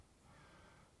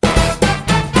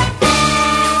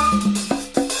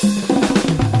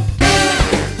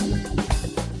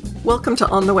Welcome to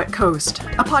On the Wet Coast,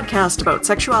 a podcast about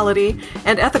sexuality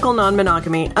and ethical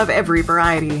non-monogamy of every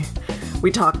variety.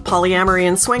 We talk polyamory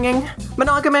and swinging,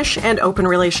 monogamish and open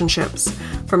relationships,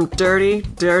 from dirty,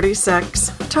 dirty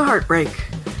sex to heartbreak.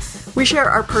 We share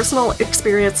our personal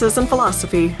experiences and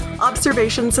philosophy,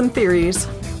 observations and theories,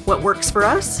 what works for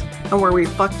us, and where we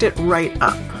fucked it right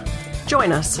up.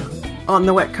 Join us on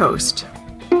the Wet Coast.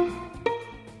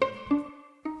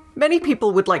 Many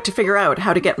people would like to figure out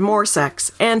how to get more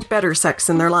sex and better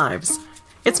sex in their lives.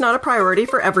 It's not a priority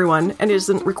for everyone and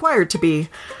isn't required to be,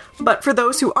 but for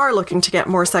those who are looking to get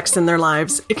more sex in their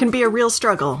lives, it can be a real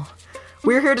struggle.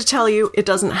 We're here to tell you it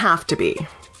doesn't have to be.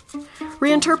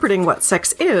 Reinterpreting what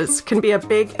sex is can be a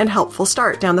big and helpful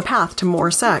start down the path to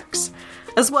more sex.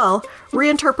 As well,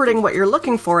 reinterpreting what you're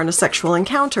looking for in a sexual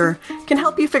encounter can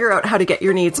help you figure out how to get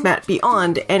your needs met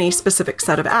beyond any specific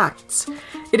set of acts.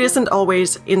 It isn't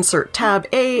always insert tab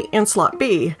A in slot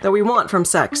B that we want from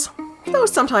sex, though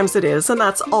sometimes it is, and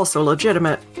that's also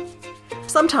legitimate.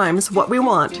 Sometimes what we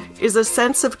want is a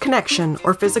sense of connection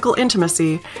or physical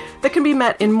intimacy that can be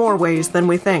met in more ways than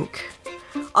we think.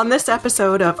 On this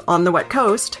episode of On the Wet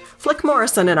Coast, Flick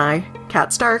Morrison and I,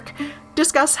 Kat Stark,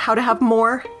 discuss how to have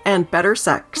more and better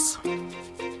sex.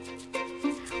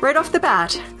 Right off the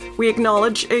bat, we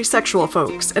acknowledge asexual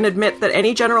folks and admit that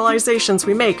any generalizations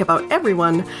we make about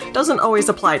everyone doesn't always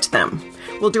apply to them.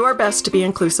 We'll do our best to be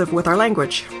inclusive with our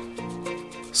language.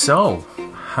 So,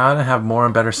 how to have more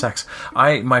and better sex.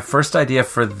 My first idea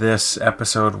for this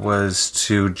episode was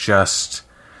to just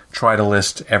try to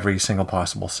list every single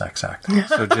possible sex act.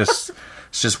 So it's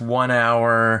just 1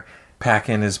 hour, pack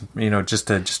in is, just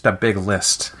a big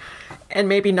list. And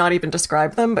maybe not even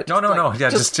describe them, but no. Yeah,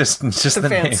 just the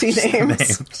fancy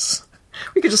names.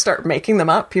 We could just start making them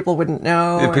up. People wouldn't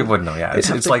know. People wouldn't know. Yeah,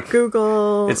 it's like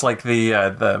Google. It's like the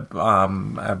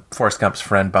Forrest Gump's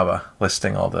friend Bubba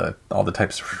listing all the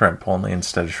types of shrimp. Only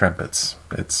instead of shrimp, it's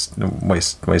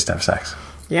ways to have sex.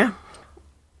 Yeah.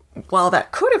 Well,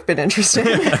 that could have been interesting.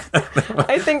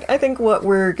 I think what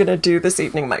we're gonna do this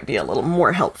evening might be a little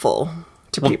more helpful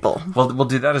to people. We'll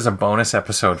do that as a bonus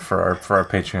episode for our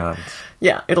Patreon.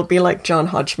 Yeah, it'll be like John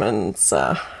Hodgman's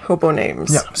hobo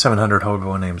names. Yeah, 700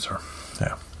 hobo names.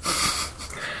 Yeah.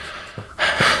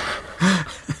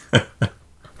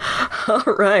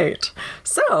 All right.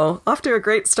 So, off to a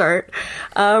great start.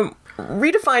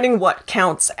 Redefining what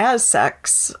counts as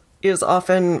sex is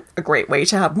often a great way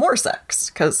to have more sex,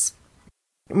 because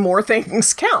more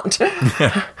things count.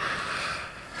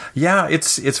 Yeah,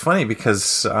 it's funny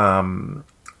because a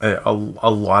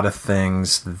lot of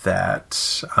things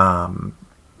that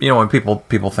when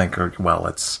people think, well,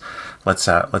 let's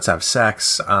have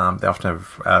sex, they often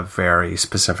have a very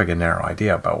specific and narrow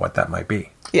idea about what that might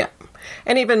be. Yeah,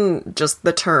 and even just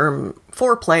the term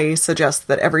foreplay suggests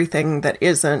that everything that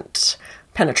isn't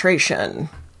penetration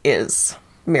is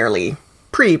merely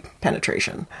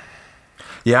pre-penetration.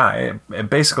 Yeah,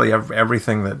 basically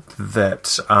everything that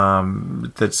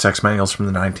sex manuals from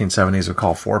the 1970s would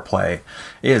call foreplay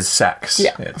is sex.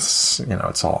 Yeah. It's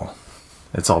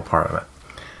all part of it.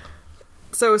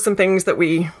 So some things that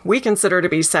we consider to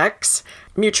be sex: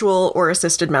 mutual or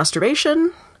assisted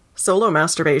masturbation, solo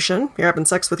masturbation, you're having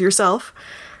sex with yourself,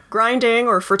 grinding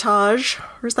or frottage,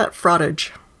 or is that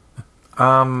frottage?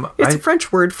 It's a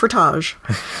French word, frottage.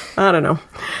 I don't know.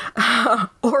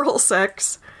 Oral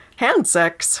sex, hand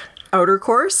sex, outer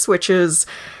course, which is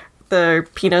the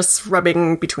penis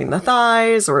rubbing between the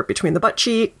thighs or between the butt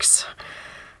cheeks,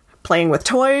 playing with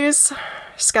toys,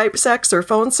 Skype sex or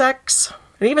phone sex,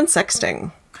 and even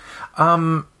sexting.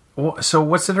 So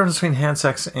what's the difference between hand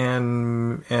sex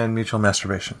and mutual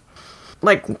masturbation?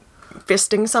 Like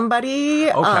fisting somebody.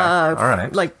 Okay, all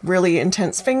right. Like really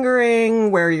intense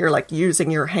fingering, where you're like using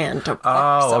your hand to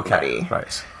fuck somebody. Okay,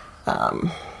 right.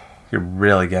 You're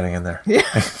really getting in there. Yeah.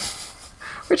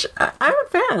 Which I'm a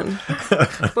fan.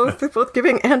 both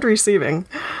giving and receiving.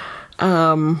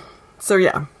 So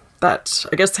yeah, that,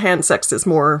 I guess hand sex is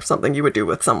more something you would do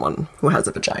with someone who has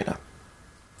a vagina.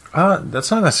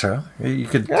 That's not necessarily. You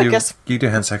could do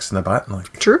hand sex in the butt.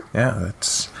 True. Yeah,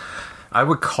 I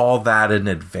would call that an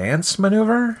advanced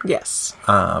maneuver. Yes.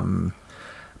 But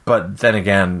then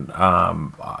again,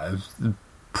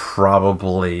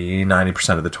 probably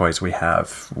 90% of the toys we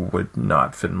have would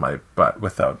not fit in my butt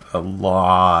without a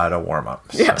lot of warm-up.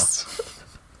 Yes.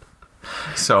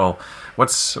 So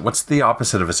what's the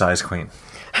opposite of a size queen?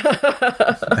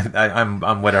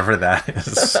 I'm whatever that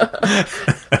is.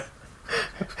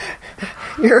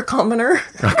 You're a commoner.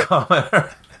 A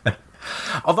commoner.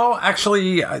 Although,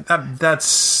 actually,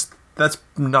 that's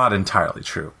not entirely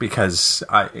true, because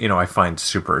I find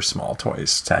super small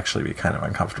toys to actually be kind of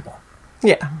uncomfortable.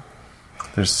 Yeah.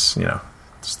 There's,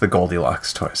 it's the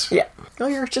Goldilocks toys. Yeah. Oh,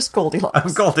 you're just Goldilocks.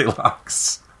 I'm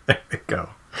Goldilocks. There we go.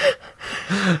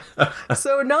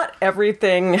 So not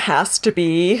everything has to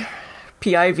be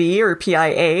PIV or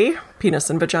PIA, penis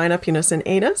and vagina, penis and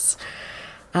anus.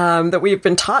 That we've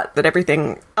been taught that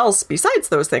everything else besides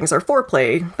those things are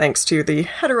foreplay, thanks to the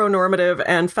heteronormative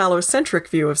and phallocentric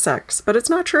view of sex. But it's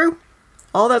not true.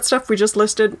 All that stuff we just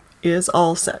listed is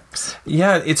all sex.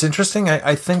 Yeah, it's interesting.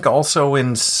 I think also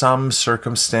in some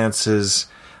circumstances,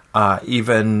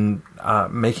 even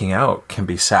making out can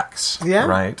be sex. Yeah.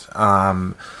 Right?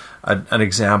 An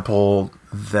example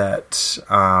that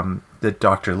that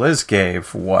Dr. Liz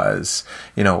gave was,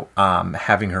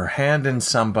 having her hand in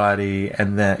somebody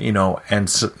and then,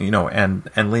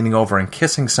 and leaning over and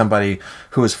kissing somebody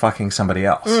who is fucking somebody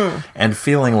else and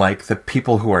feeling like the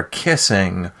people who are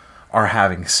kissing are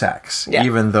having sex,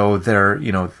 even though they're,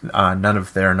 none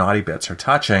of their naughty bits are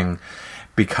touching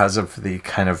because of the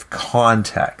kind of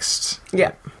context.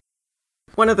 Yeah.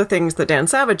 One of the things that Dan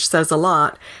Savage says a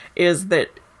lot is that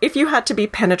if you had to be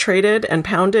penetrated and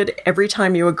pounded every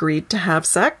time you agreed to have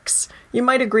sex, you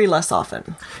might agree less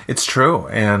often. It's true.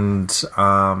 And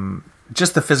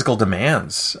just the physical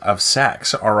demands of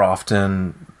sex are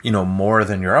often, more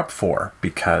than you're up for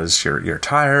because you're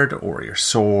tired or you're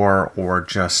sore or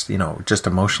just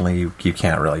emotionally you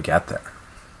can't really get there.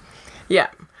 Yeah.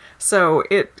 So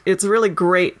it's really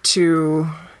great to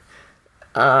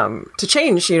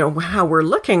change, how we're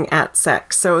looking at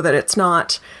sex so that it's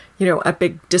not, a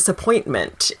big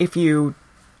disappointment if you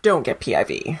don't get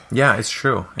PIV. Yeah, it's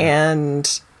true. Yeah.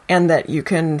 And that you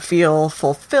can feel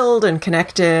fulfilled and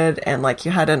connected and like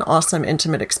you had an awesome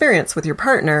intimate experience with your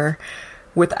partner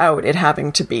without it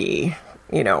having to be,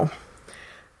 the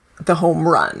home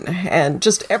run. And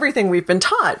just everything we've been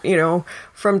taught,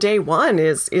 from day one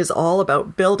is all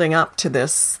about building up to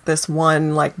this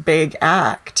one like big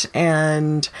act.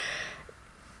 And,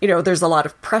 there's a lot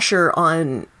of pressure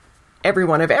on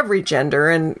everyone of every gender.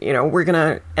 And, we're going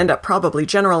to end up probably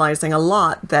generalizing a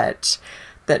lot that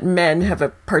men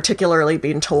have particularly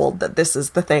been told that this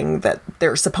is the thing that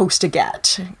they're supposed to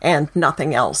get and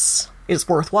nothing else is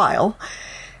worthwhile.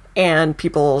 And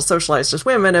people socialized as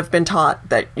women have been taught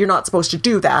that you're not supposed to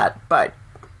do that, but,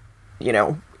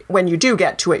 when you do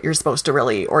get to it, you're supposed to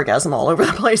really orgasm all over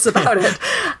the place about it.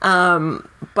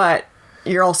 But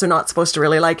you're also not supposed to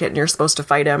really like it, and you're supposed to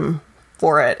fight him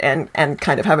for it and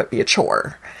kind of have it be a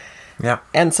chore. Yeah.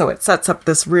 And so it sets up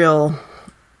this real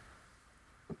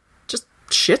just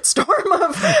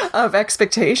shitstorm of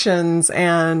expectations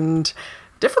and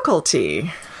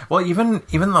difficulty. Well, even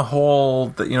the whole,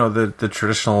 the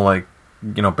traditional, like,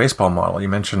 baseball model, you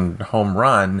mentioned home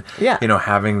run,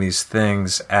 having these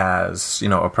things as,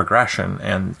 a progression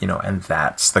and, and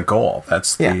that's the goal.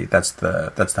 That's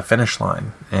the finish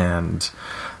line. And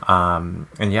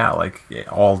yeah, like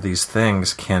all these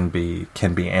things can be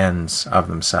ends of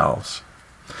themselves.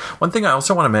 One thing I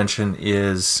also want to mention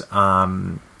is,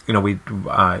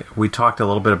 we talked a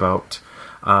little bit about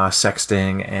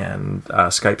sexting and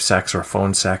Skype sex or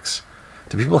phone sex.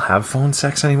 Do people have phone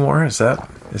sex anymore? Is that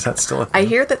still a thing? I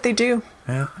hear that they do.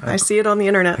 Yeah, I see it on the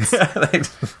internet.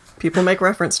 People make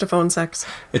reference to phone sex.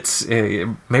 It's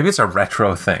maybe it's a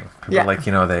retro thing.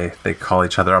 People they call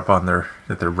each other up on their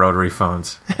rotary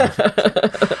phones.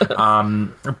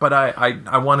 But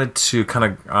I wanted to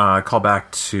kind of call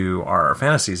back to our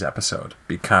fantasies episode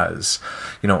because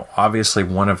obviously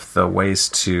one of the ways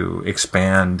to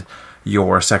expand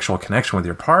your sexual connection with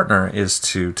your partner is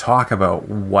to talk about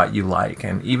what you like.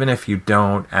 And even if you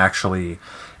don't actually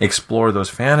explore those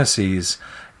fantasies,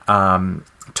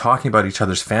 talking about each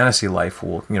other's fantasy life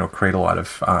will, create a lot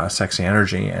of sexy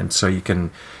energy. And so you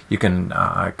can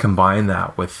combine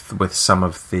that with some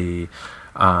of the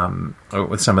non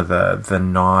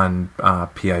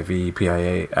PIV,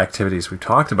 PIA activities we've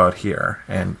talked about here,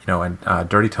 and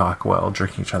dirty talk while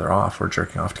jerking each other off or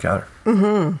jerking off together.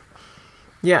 Mm-hmm.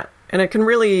 Yeah. And it can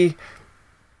really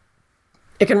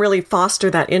foster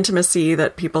that intimacy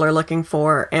that people are looking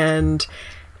for and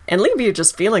leave you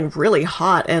just feeling really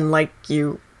hot and like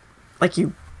you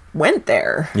went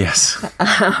there. Yes.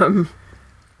 I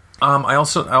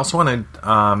also want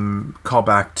to call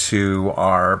back to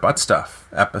our butt stuff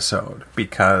episode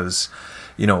because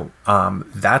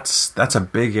that's a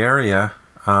big area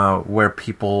where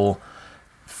people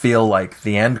feel like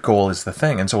the end goal is the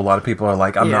thing. And so a lot of people are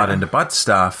like, I'm not into butt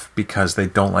stuff because they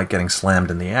don't like getting slammed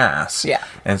in the ass. Yeah.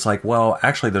 And it's like, well,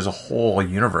 actually there's a whole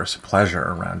universe of pleasure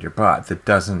around your butt that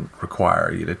doesn't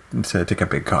require you to take a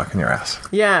big cock in your ass.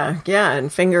 Yeah. Yeah.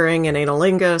 And fingering and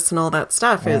analingus and all that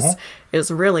stuff is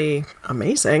really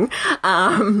amazing.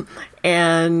 And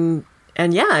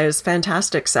yeah, it was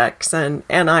fantastic sex. And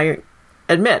I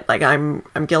admit, like, I'm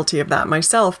guilty of that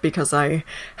myself, because I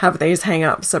have these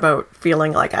hang-ups about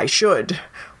feeling like I should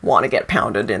want to get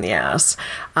pounded in the ass.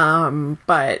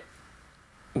 But,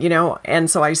 you know, and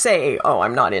so I say, oh,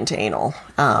 I'm not into anal.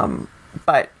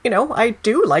 But, you know, I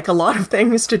do like a lot of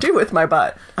things to do with my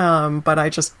butt. But I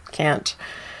just can't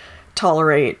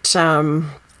tolerate, you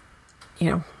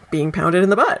know, being pounded in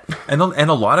the butt. And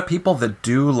a lot of people that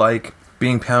do like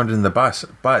being pounded in the butt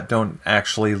don't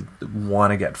actually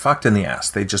want to get fucked in the ass.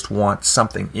 They just want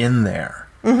something in there.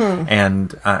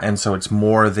 Mm-hmm. And so it's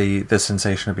more the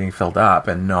sensation of being filled up,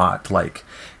 and not like,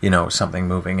 you know, something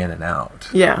moving in and out.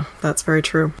 Yeah, that's very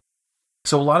true.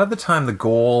 So a lot of the time the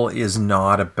goal is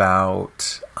not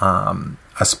about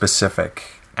a specific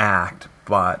act,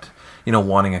 but, you know,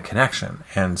 wanting a connection.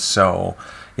 And so,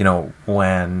 you know,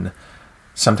 when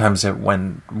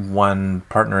one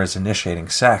partner is initiating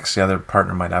sex, the other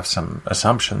partner might have some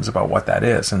assumptions about what that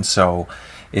is, and so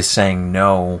is saying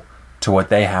no to what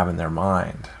they have in their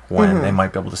mind, when they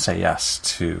might be able to say yes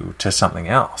to something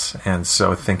else. And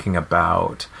so thinking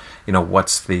about, you know,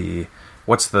 what's the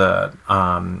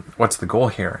goal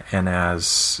here? And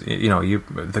as you know,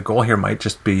 the goal here might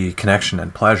just be connection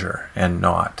and pleasure, and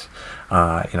not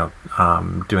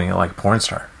doing it like a porn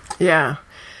star. Yeah.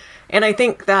 And I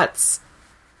think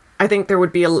there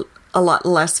would be a lot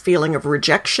less feeling of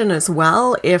rejection as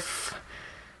well if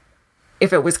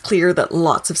it was clear that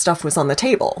lots of stuff was on the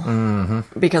table.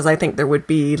 Mm-hmm. Because I think there would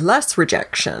be less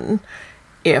rejection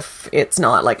if it's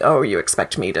not like, oh, you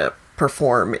expect me to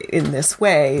perform in this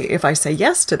way if I say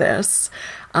yes to this.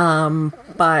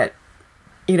 But,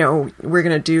 you know, we're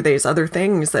going to do these other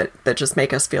things that just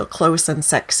make us feel close and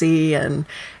sexy and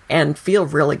feel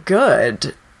really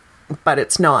good. But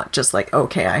it's not just like,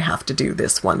 okay, I have to do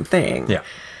this one thing. Yeah.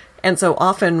 And so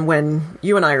often when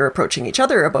you and I are approaching each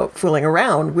other about fooling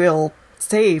around, we'll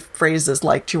say phrases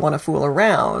like, do you want to fool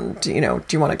around? You know,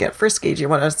 do you want to get frisky? Do you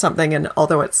want to something? And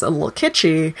although it's a little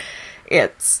kitschy,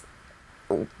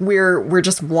 we're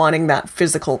just wanting that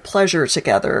physical pleasure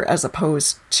together, as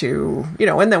opposed to, you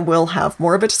know, and then we'll have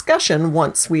more of a discussion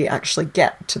once we actually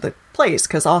get to the place.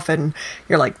 Because often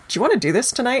you're like, do you want to do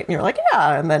this tonight? And you're like,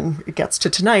 yeah. And then it gets to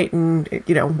tonight, and,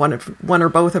 you know, one or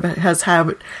both has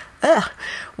had a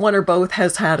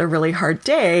really hard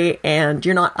day, and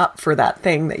you're not up for that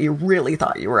thing that you really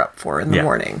thought you were up for in the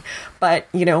morning. But,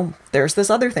 you know, there's this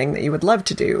other thing that you would love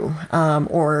to do.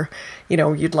 Or, you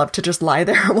know, you'd love to just lie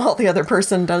there while the other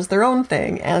person does their own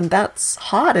thing. And that's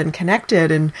hot and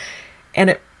connected, and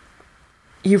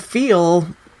you feel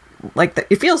like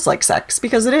it feels like sex,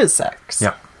 because it is sex.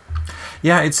 Yeah.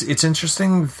 Yeah, it's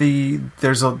interesting.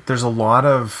 There's a lot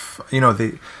of, you know,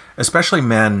 especially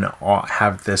men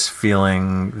have this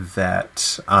feeling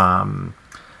that that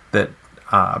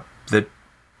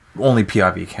only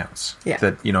PIV counts. Yeah.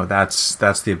 That, you know, that's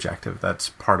the objective. That's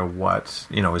part of what,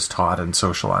 you know, is taught and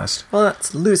socialized. Well,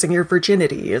 that's losing your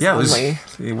virginity is only,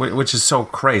 which is so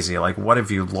crazy. Like, what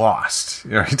have you lost?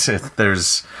 Right?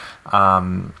 There's,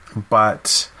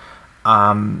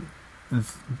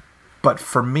 but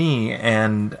for me,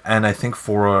 and I think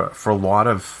for a lot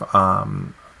of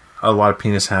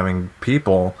penis having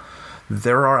people,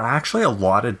 there are actually a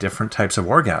lot of different types of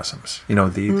orgasms. You know,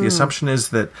 the assumption is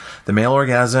that the male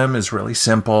orgasm is really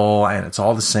simple and it's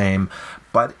all the same.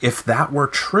 But if that were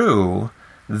true,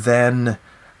 then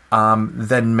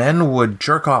men would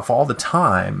jerk off all the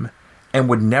time and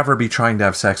would never be trying to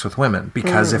have sex with women,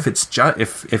 because if it's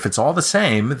if it's all the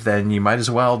same, then you might as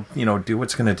well, you know, do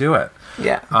what's going to do it.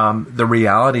 Yeah. The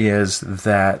reality is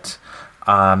that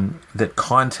that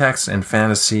context and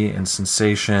fantasy and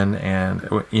sensation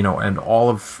and, you know, and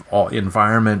all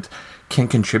environment can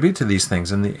contribute to these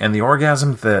things, and the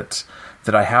orgasm that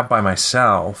I have by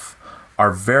myself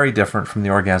are very different from the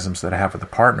orgasms that I have with a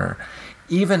partner,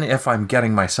 even if I'm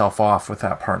getting myself off with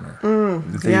that partner.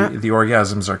 The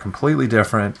orgasms are completely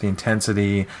different, the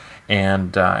intensity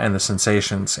and the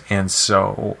sensations, and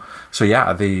so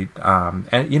yeah,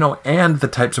 and, you know, and the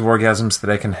types of orgasms that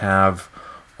I can have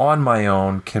on my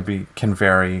own can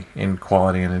vary in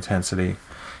quality and intensity,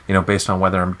 you know, based on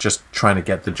whether I'm just trying to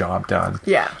get the job done.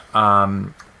 Yeah.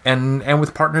 And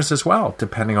with partners as well,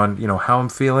 depending on, you know, how I'm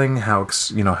feeling, how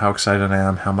excited I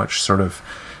am, how much sort of,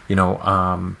 you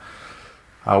know,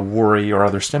 worry or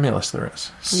other stimulus there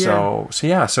is. So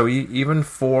even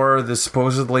for the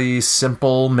supposedly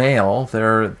simple male,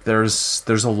 there's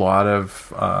a lot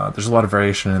of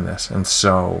variation in this, and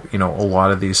so, you know, a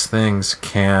lot of these things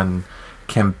can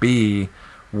be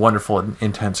wonderful,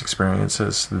 intense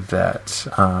experiences that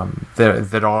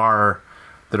are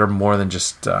more than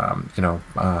just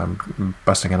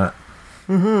busting a nut.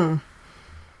 Mm-hmm.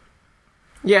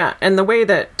 Yeah, and the way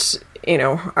that,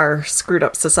 our screwed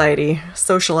up society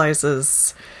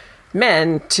socializes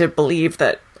men to believe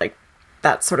that, like,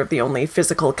 that's sort of the only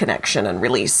physical connection and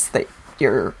release that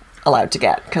you're allowed to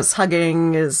get. Because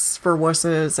hugging is for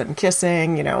wusses and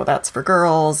kissing, that's for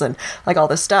girls. And, like, all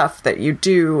this stuff that you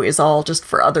do is all just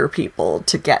for other people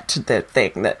to get to the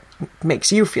thing that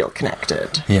makes you feel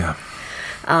connected. Yeah.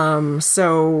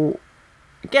 So,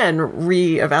 again,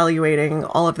 reevaluating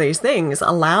all of these things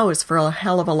allows for a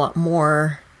hell of a lot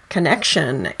more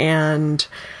connection. And,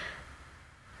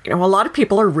 a lot of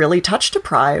people are really touch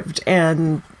deprived.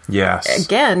 And, yes,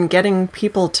 again, getting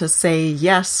people to say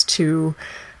yes to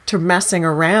messing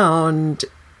around,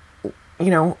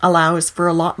 allows for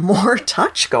a lot more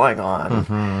touch going on.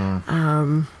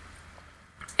 Mm-hmm.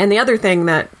 And the other thing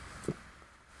that,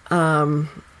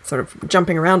 sort of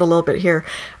jumping around a little bit here,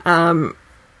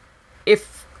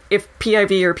 if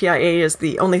PIV or PIA is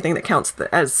the only thing that counts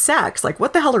as sex, like,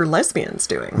 what the hell are lesbians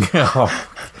doing?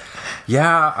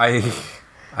 Yeah, I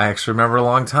actually remember a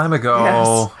long time ago,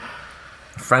 Yes.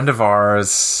 a friend of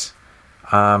ours,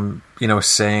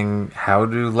 saying, how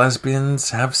do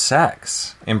lesbians have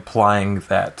sex? Implying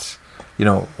that,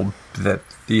 that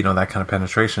kind of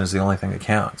penetration is the only thing that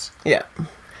counts. Yeah.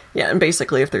 Yeah, and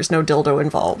basically if there's no dildo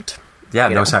involved. Yeah,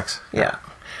 no sex. Yeah.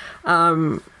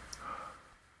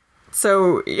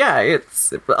 So, yeah,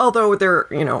 it's... Although there,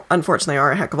 unfortunately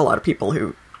are a heck of a lot of people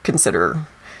who consider,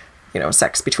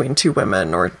 sex between two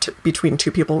women or between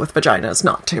two people with vaginas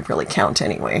not to really count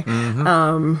anyway.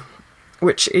 Mm-hmm.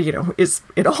 Which,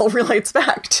 it all relates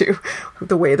back to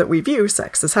the way that we view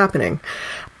sex as happening.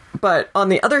 But on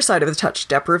the other side of the touch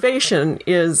deprivation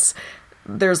is...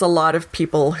 There's a lot of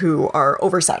people who are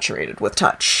oversaturated with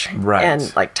touch, right,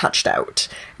 and, like, touched out.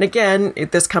 And again,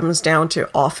 this comes down to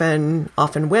often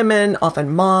women,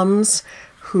 often moms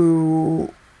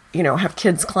who, have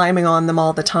kids climbing on them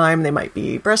all the time. They might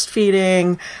be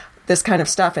breastfeeding, this kind of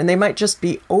stuff, and they might just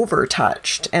be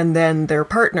over-touched. And then their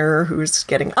partner, who's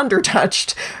getting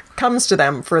under-touched, comes to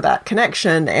them for that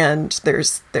connection, and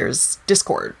there's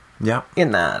discord. Yeah.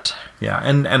 In that. Yeah,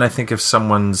 and I think if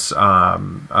someone's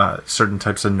certain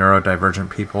types of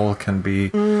neurodivergent people can be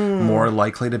more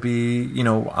likely to be,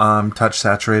 touch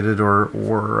saturated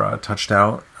or touched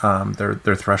out,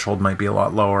 their threshold might be a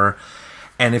lot lower,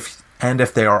 and if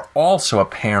they are also a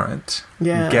parent,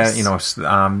 yes,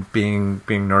 being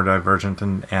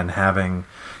neurodivergent and having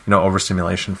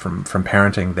overstimulation from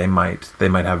parenting, they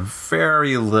might have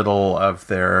very little of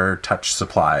their touch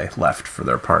supply left for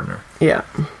their partner. Yeah.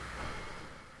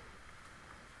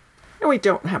 And we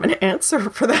don't have an answer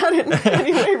for that in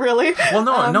any way, really.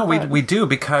 Well, no, we do,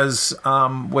 because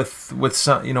with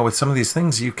some of these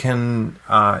things, you can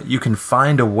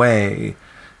find a way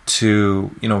to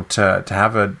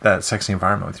have that sexy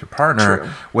environment with your partner. True.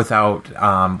 without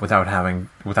having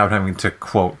to,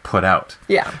 quote, put out.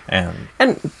 Yeah.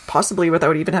 And possibly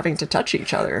without even having to touch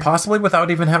each other. Possibly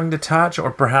without even having to touch, or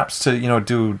perhaps to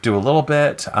do a little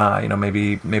bit,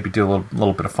 maybe do a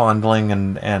little bit of fondling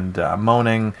and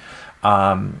moaning.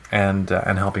 And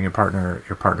helping your partner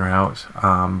out,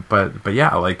 but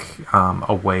yeah, like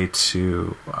a way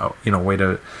to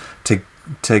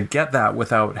to get that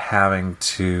without having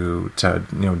to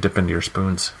dip into your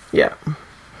spoons. Yeah.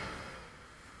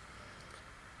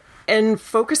 And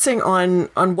focusing on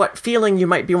what feeling you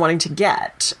might be wanting to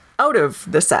get out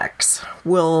of the sex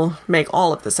will make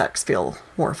all of the sex feel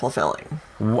more fulfilling.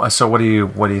 So what are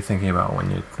you thinking about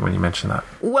when you mention that?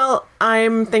 Well,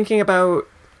 I'm thinking about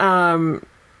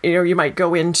you might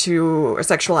go into a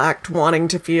sexual act wanting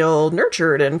to feel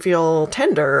nurtured and feel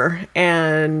tender.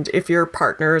 And if your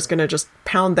partner is going to just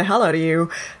pound the hell out of you,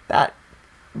 that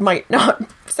might not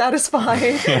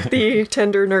satisfy the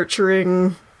tender,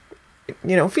 nurturing,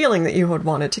 feeling that you had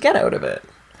wanted to get out of it.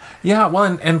 Yeah,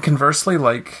 well, and conversely,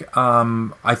 like,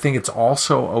 I think it's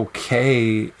also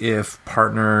okay if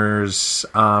partners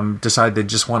decide they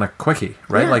just want a quickie,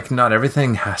 right? Yeah. Like, not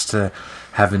everything has to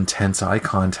have intense eye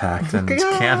contact and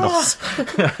candles.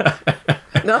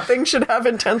 Nothing should have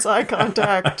intense eye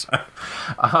contact.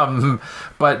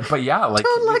 But yeah, like,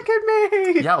 don't look at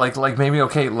me. Yeah, like maybe,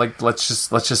 okay, like let's just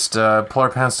pull our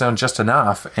pants down just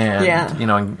enough, and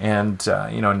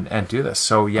and do this.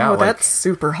 So yeah, that's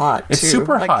super hot. It's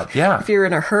super hot. Yeah, if you're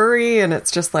in a hurry and it's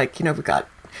just like, we've got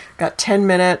 10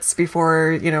 minutes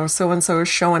before so and so is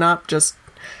showing up, just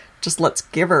let's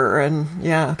give her. And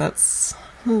yeah, that's.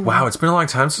 Wow, it's been a long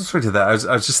time since we did that. I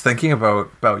was just thinking about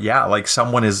like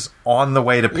someone is on the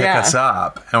way to pick us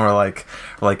up, and we're like,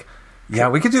 yeah,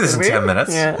 we could do this in 10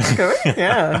 minutes.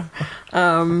 Yeah,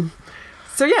 yeah.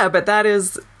 So yeah, but that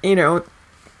is,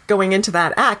 going into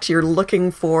that act, you're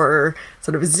looking for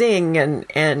sort of zing and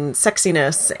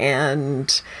sexiness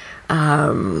and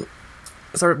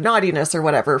sort of naughtiness or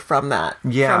whatever from that.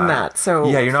 Yeah. From that. So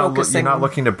yeah, you're focusing... not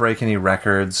looking to break any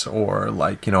records or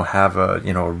like, have a,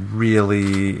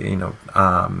 really,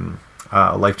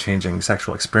 life-changing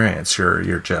sexual experience.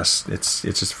 You're just, it's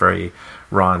just very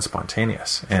raw and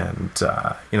spontaneous. And,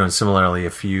 and similarly,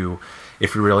 if you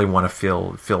really want to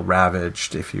feel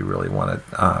ravaged, if you really want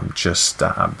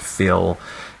to feel,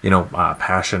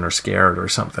 passion or scared or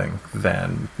something,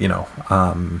 then,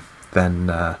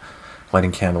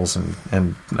 lighting candles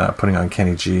and putting on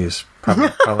Kenny G is probably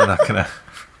not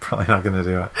gonna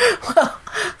do it. Well,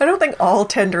 I don't think all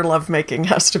tender lovemaking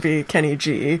has to be Kenny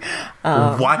G.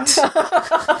 What?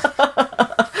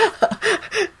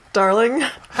 Darling,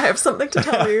 I have something to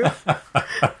tell you.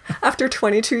 After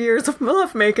 22 years of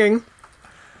lovemaking,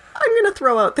 I'm going to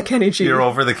throw out the Kenny G. You're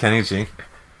over the Kenny G.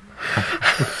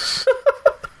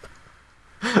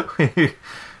 We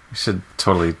should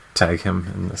totally tag him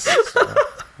in this episode.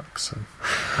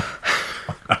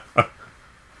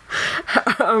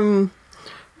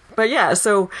 But yeah,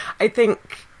 so I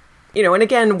think, and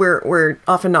again, we're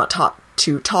often not taught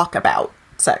to talk about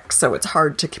sex, so it's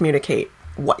hard to communicate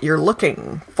what you're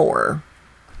looking for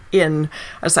in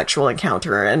a sexual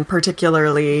encounter, and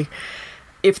particularly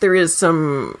if there is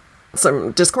some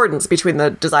discordance between the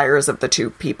desires of the two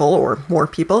people or more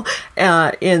people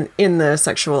in the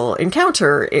sexual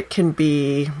encounter, it can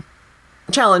be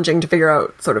challenging to figure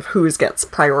out sort of whose gets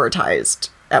prioritized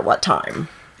at what time.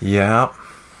 Yeah.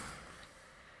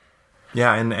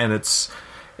 Yeah, and it's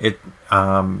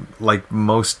like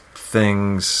most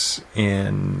things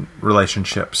in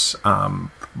relationships,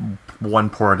 one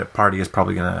party is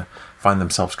probably going to find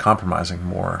themselves compromising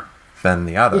more than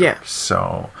the other. Yeah.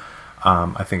 So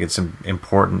I think it's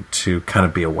important to kind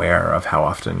of be aware of how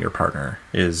often your partner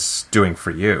is doing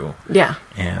for you. Yeah.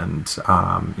 And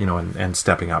and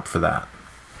stepping up for that.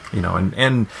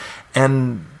 And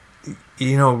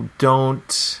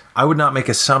I would not make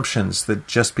assumptions that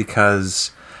just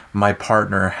because my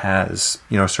partner has,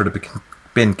 sort of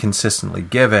been consistently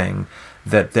giving,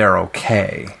 that they're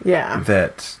okay. Yeah.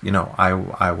 That,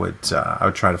 I would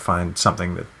try to find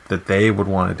something that they would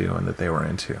want to do and that they were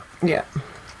into. Yeah.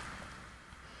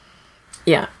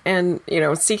 Yeah. And,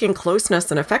 seeking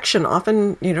closeness and affection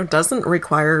often, doesn't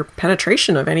require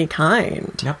penetration of any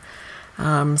kind. Yep.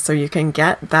 So you can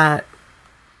get that,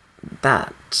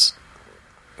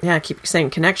 I keep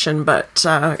saying connection, but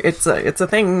it's a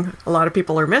thing a lot of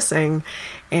people are missing.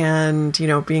 And,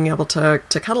 being able to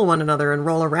cuddle one another and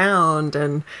roll around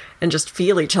and just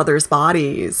feel each other's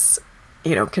bodies,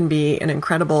 can be an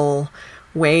incredible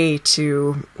way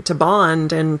to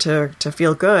bond and to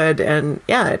feel good. And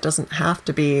yeah, it doesn't have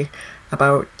to be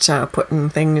about putting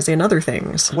things in other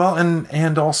things. Well,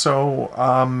 and also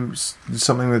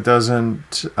something that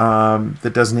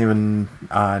doesn't even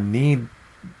need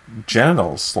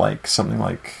genitals, like something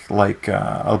like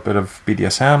a bit of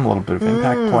BDSM, a little bit of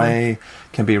impact play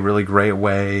can be a really great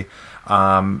way.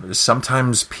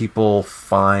 Sometimes people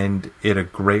find it a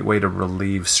great way to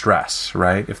relieve stress,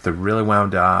 right? If they're really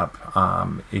wound up,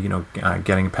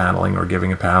 getting a paddling or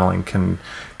giving a paddling can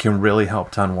really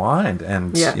help to unwind.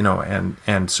 And,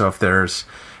 and so if there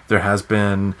has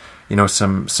been,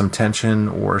 some tension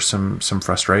or some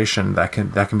frustration, that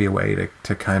can be a way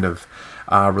to kind of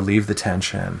relieve the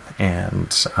tension.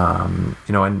 And, and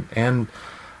I'm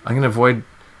going to avoid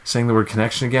saying the word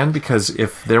connection again, because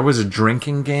if there was a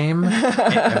drinking game,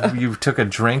 if you took a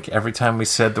drink every time we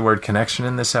said the word connection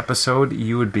in this episode,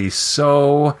 you would be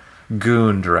so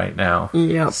gooned right now.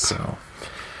 Yep. So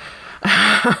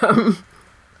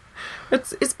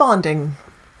it's bonding.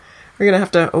 We're gonna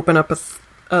have to open up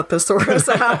a thesaurus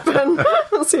app and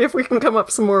see if we can come up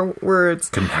with some more words.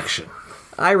 Connection.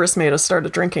 Iris made us start a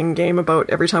drinking game about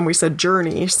every time we said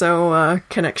journey, so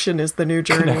connection is the new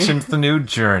journey. Connection's the new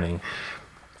journey.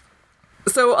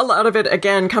 So a lot of it,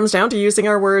 again, comes down to using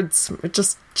our words.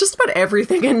 Just about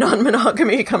everything in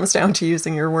non-monogamy comes down to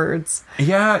using your words.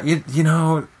 Yeah,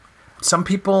 some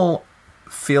people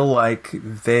feel like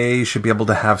they should be able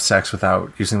to have sex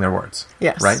without using their words.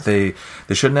 Yes. Right? They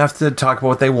shouldn't have to talk about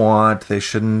what they want. They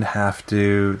shouldn't have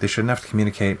to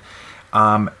communicate.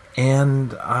 And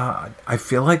I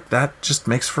feel like that just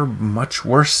makes for much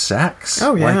worse sex.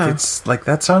 Oh, yeah. Like, it's like,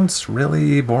 that sounds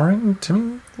really boring to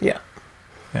me. Yeah.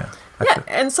 Yeah. Yeah,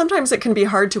 and sometimes it can be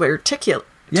hard to articulate.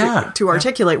 To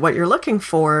articulate what you're looking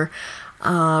for,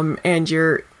 and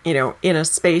you're in a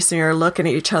space and you're looking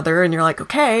at each other and you're like,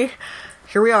 okay,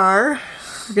 here we are,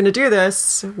 we're gonna do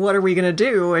this. What are we gonna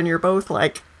do? And you're both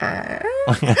like,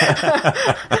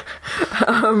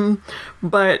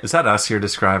 But Is that us you're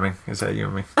describing? Is that you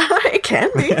and me? it can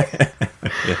be.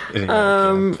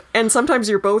 And sometimes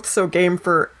you're both so game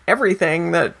for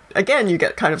everything that, again, you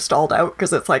get kind of stalled out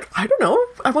because it's like, I don't know,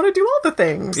 I want to do all the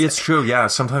things. It's true, yeah.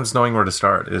 Sometimes knowing where to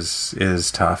start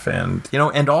is tough, and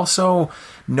and also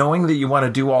knowing that you want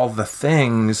to do all the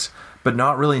things, but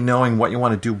not really knowing what you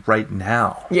want to do right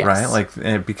now, Yes. right?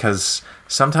 Like, because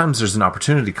sometimes there's an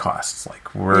opportunity cost. Like,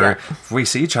 if we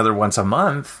see each other once a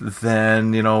month,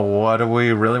 then what do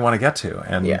we really want to get to?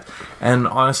 And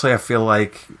honestly, I feel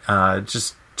like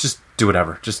just do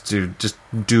whatever. Just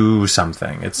do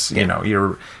something. It's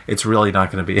it's really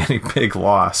not going to be any big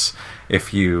loss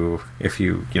if you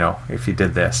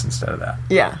did this instead of that.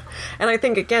 Yeah. And I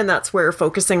think, again, that's where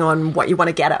focusing on what you want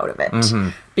to get out of it. Mm-hmm.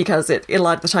 Because a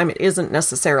lot of the time it isn't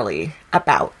necessarily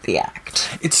about the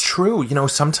act. It's true.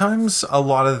 Sometimes a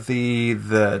lot of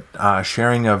the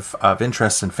sharing of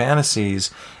interests and fantasies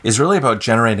is really about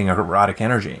generating erotic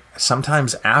energy.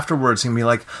 Sometimes afterwards you can be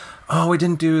like, oh, we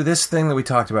didn't do this thing that we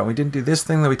talked about. We didn't do this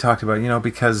thing that we talked about,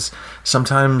 because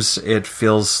sometimes it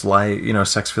feels like,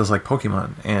 sex feels like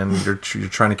Pokemon and you're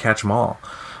trying to catch them all.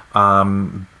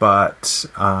 But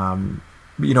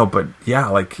yeah,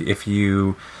 like if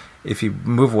you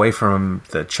move away from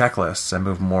the checklists and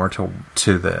move more to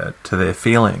the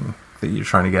feeling that you're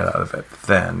trying to get out of it,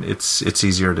 then it's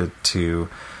easier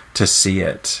to see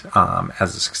it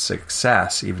as a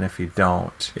success, even if you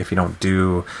don't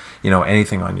do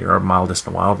anything on your mildest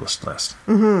and wildest list.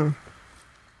 Mm-hmm.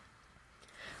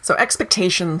 So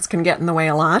expectations can get in the way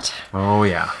a lot. Oh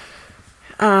yeah.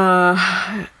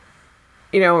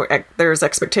 There's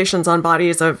expectations on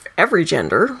bodies of every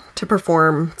gender to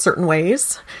perform certain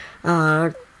ways.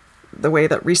 The way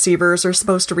that receivers are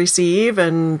supposed to receive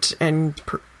and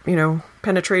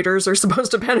penetrators are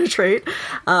supposed to penetrate.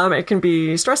 It can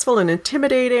be stressful and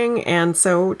intimidating, and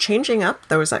so changing up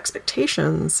those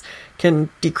expectations can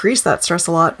decrease that stress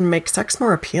a lot and make sex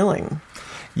more appealing.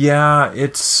 Yeah,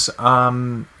 it's tough,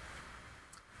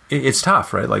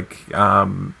 right? Like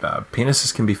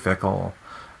penises can be fickle,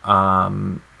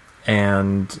 and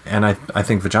I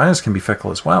think vaginas can be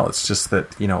fickle as well. It's just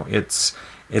that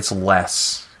it's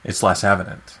less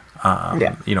evident.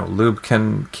 Lube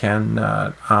can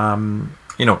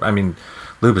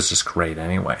lube is just great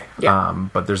anyway. Yeah.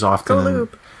 But there's often Go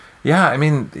lube. Yeah, I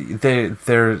mean,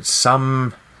 there's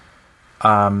some.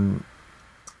 I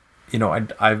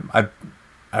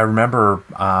remember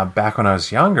back when I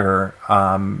was younger,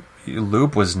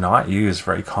 lube was not used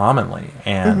very commonly,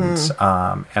 and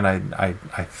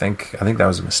I think that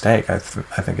was a mistake. I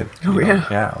think it.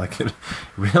 Like it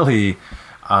really.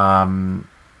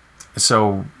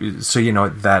 So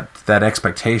that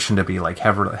expectation to be like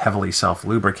heavily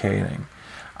self-lubricating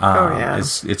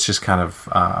it's just kind of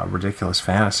ridiculous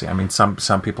fantasy. I mean,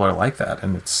 some people are like that,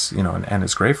 and it's and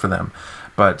it's great for them,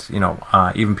 but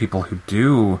even people who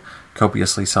do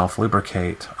copiously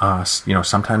self-lubricate,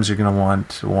 sometimes you're going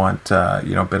to want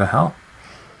a bit of help.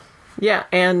 Yeah,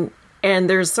 and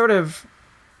there's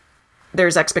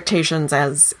there's expectations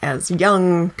as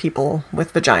young people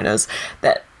with vaginas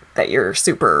that you're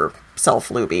super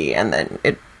self-luby, and then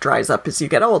it dries up as you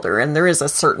get older, and there is a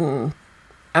certain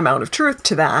amount of truth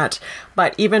to that.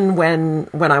 But even when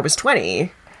I was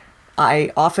 20,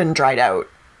 I often dried out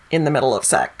in the middle of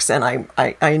sex, and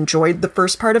I enjoyed the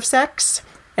first part of sex,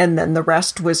 and then the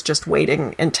rest was just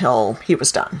waiting until he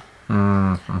was done.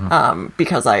 Mm-hmm.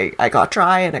 Because I got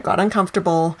dry and it got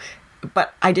uncomfortable,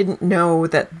 but I didn't know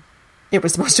that it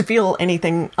was supposed to feel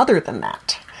anything other than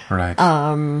that. Right.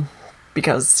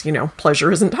 Because,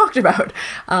 pleasure isn't talked about.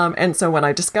 And so when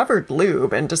I discovered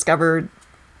lube and discovered,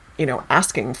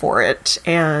 asking for it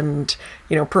and,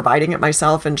 providing it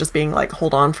myself and just being like,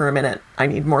 hold on for a minute, I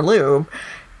need more lube,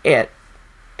 it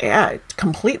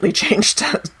completely changed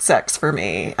sex for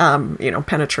me,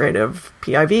 penetrative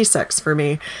PIV sex for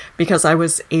me, because I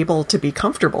was able to be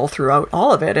comfortable throughout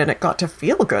all of it, and it got to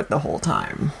feel good the whole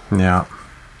time. Yeah.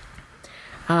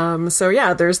 So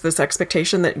yeah, there's this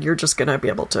expectation that you're just going to be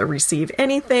able to receive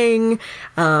anything.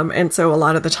 And so a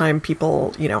lot of the time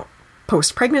people,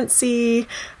 post-pregnancy,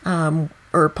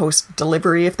 or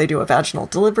post-delivery, if they do a vaginal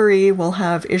delivery, will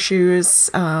have issues,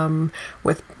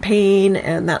 with pain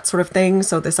and that sort of thing.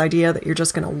 So this idea that you're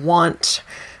just going to want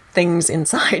things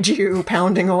inside you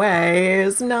pounding away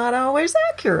is not always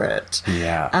accurate.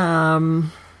 Yeah.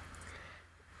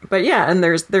 But yeah, and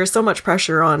there's so much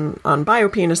pressure on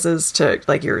biopenises to,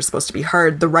 like, you're supposed to be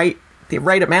hard, the right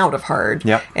amount of hard,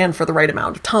 yep, and for the right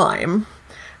amount of time,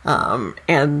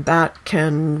 and that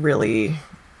can really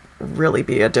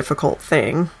be a difficult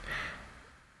thing.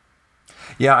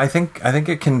 Yeah, I think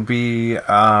it can be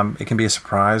a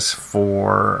surprise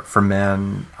for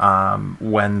men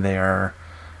when they're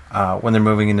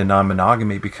moving into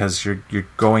non-monogamy, because you're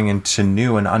going into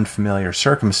new and unfamiliar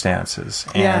circumstances,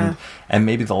 and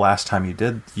maybe the last time you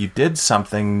did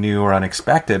something new or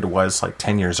unexpected was like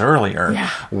 10 years earlier,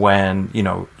 when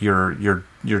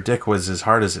your dick was as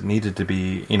hard as it needed to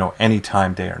be,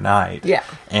 anytime, day or night. Yeah.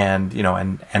 And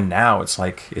and now it's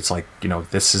like this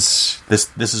is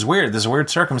weird. There's weird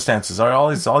circumstances. All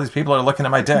these people are looking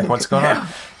at my dick. What's going on?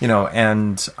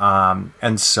 And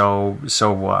so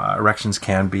erections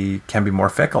can be more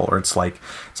fickle, or it's like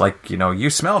you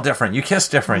smell different, you kiss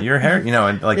different, your hair,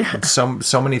 and like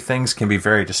so many things can be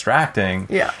very distracting.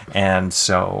 Yeah. And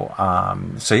so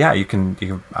you can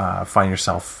find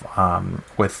yourself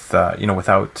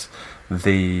without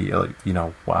the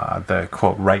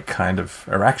quote right kind of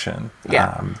erection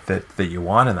that you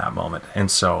want in that moment.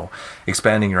 And so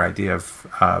expanding your idea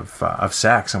of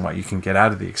sex and what you can get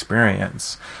out of the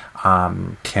experience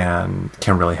can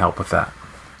really help with that.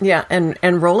 Yeah,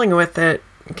 and rolling with it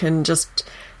can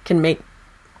make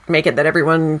it that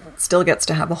everyone still gets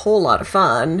to have a whole lot of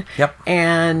fun. Yep.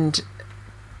 And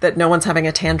that no one's having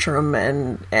a tantrum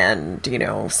and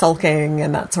sulking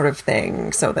and that sort of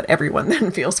thing, so that everyone then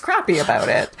feels crappy about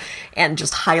it and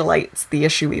just highlights the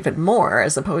issue even more,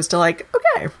 as opposed to like,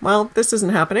 okay, well, this isn't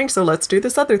happening, so let's do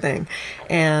this other thing.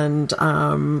 And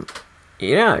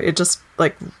it just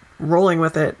like rolling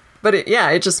with it. But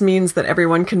it just means that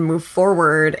everyone can move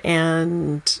forward,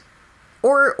 and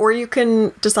or you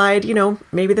can decide,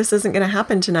 maybe this isn't going to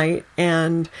happen tonight,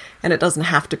 and it doesn't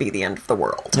have to be the end of the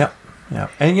world. Yep. Yeah,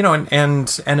 and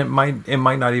and it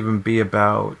might not even be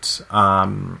about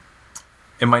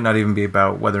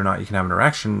whether or not you can have an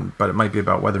erection, but it might be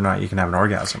about whether or not you can have an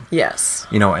orgasm. Yes.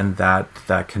 And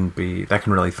that can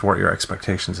really thwart your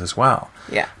expectations as well.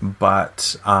 Yeah.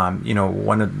 But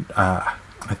one of I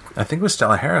think it was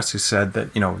Stella Harris who said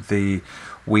that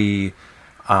we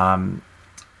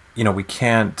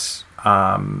can't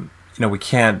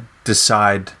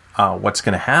decide what's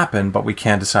going to happen, but we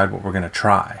can decide what we're going to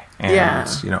try. And,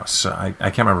 so I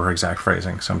can't remember her exact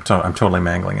phrasing, so I'm totally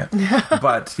mangling it.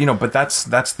 But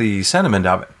that's the sentiment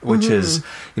of it, which is,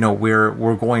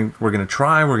 we're going to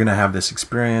try, we're going to have this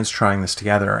experience, trying this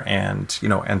together. And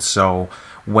so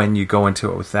when you go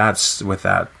into it with that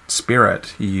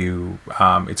spirit,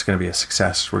 it's going to be a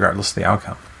success regardless of the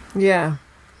outcome. Yeah.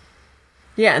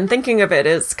 Yeah. And thinking of it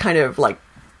as kind of like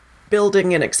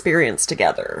building an experience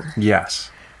together. Yes.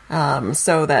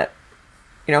 So that,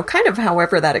 kind of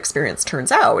however that experience turns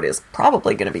out is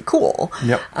probably going to be cool.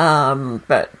 Yep.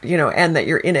 But, and that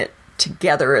you're in it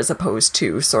together, as opposed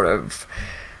to sort of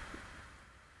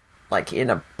like in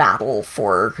a battle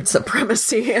for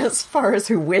supremacy as far as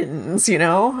who wins,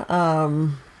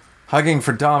 Hugging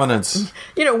for dominance.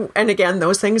 And again,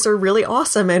 those things are really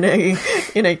awesome in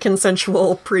a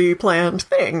consensual, pre-planned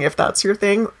thing. If that's your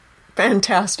thing,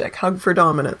 fantastic. Hug for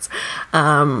dominance.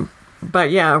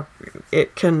 But yeah,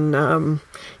 it can,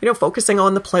 focusing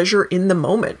on the pleasure in the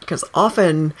moment, because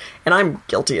often, and I'm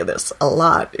guilty of this a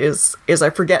lot, is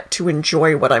I forget to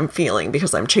enjoy what I'm feeling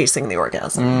because I'm chasing the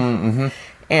orgasm. Mm-hmm.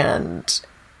 And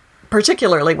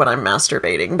particularly when I'm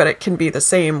masturbating, but it can be the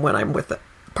same when I'm with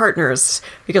partners,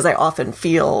 because I often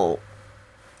feel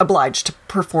obliged to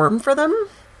perform for them.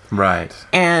 Right.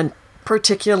 And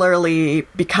particularly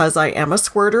because I am a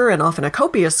squirter, and often a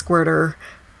copious squirter,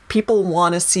 people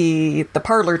want to see the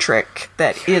parlor trick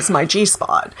that is my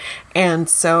G-spot. And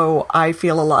so I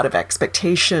feel a lot of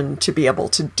expectation to be able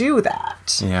to do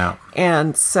that. Yeah.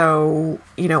 And so,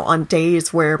 on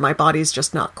days where my body's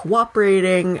just not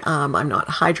cooperating, I'm not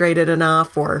hydrated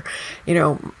enough, or,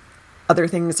 other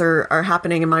things are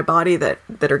happening in my body that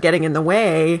are getting in the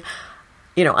way,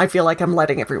 I feel like I'm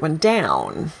letting everyone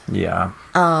down. Yeah.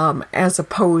 As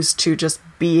opposed to just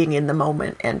being in the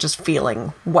moment and just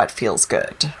feeling what feels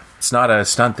good. It's not a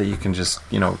stunt that you can just,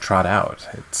 trot out.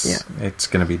 It's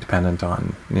going to be dependent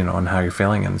on, on how you're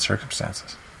feeling and the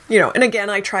circumstances. And again,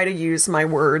 I try to use my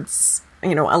words,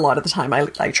 a lot of the time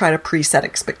I try to preset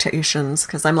expectations,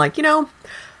 because I'm like,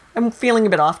 I'm feeling a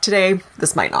bit off today.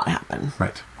 This might not happen.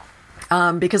 Right.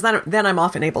 Because then I'm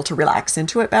often able to relax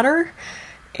into it better.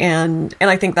 And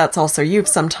I think that's also you've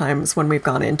sometimes, when we've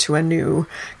gone into a new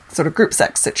sort of group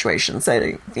sex situation,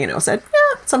 said,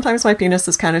 sometimes my penis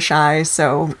is kind of shy,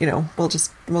 so,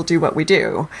 we'll do what we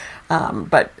do.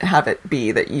 But have it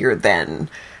be that you're then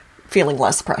feeling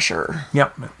less pressure.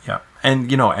 Yep. Yep.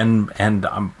 And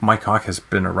my cock has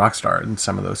been a rock star in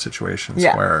some of those situations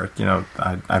where,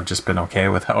 I've just been okay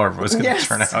with however it was going to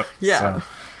turn out. Yeah. So.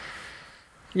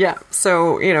 Yeah.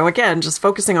 So, again, just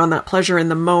focusing on that pleasure in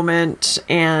the moment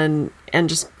and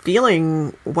just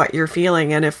feeling what you're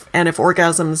feeling. And if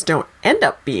orgasms don't end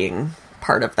up being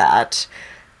part of that,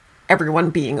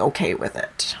 everyone being okay with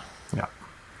it. Yeah.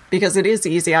 Because it is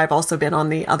easy. I've also been on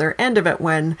the other end of it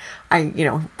when I,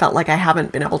 felt like I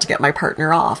haven't been able to get my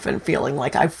partner off and feeling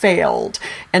like I've failed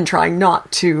and trying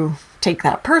not to take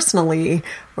that personally,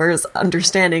 whereas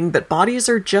understanding that bodies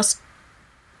are just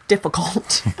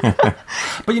difficult.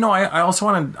 But, I also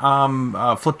want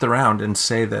to flip it around and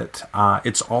say that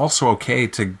it's also okay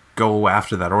to go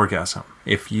after that orgasm.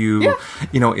 If you,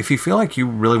 if you feel like you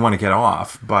really want to get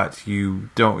off, but you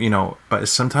don't, but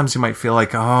sometimes you might feel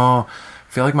like, I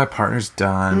feel like my partner's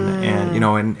done.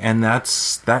 And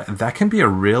that can be a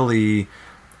really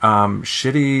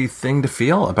shitty thing to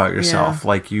feel about yourself.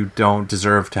 Like you don't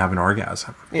deserve to have an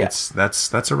orgasm. Yeah.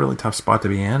 That's a really tough spot to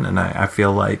be in. And I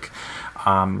feel like,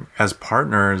 as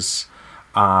partners,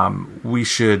 we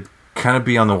should kind of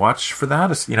be on the watch for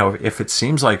that. If it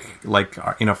seems like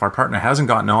if our partner hasn't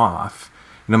gotten off,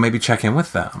 maybe check in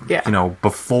with them. Yeah.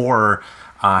 Before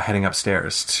heading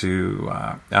upstairs to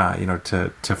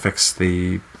to fix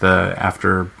the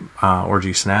after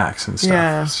orgy snacks and stuff.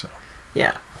 Yeah. So.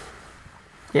 Yeah.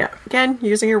 Yeah. Again,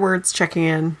 using your words, checking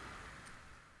in.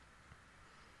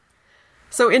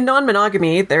 So in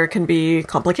non-monogamy, there can be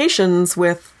complications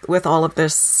with all of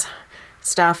this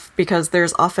stuff because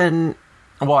there's often...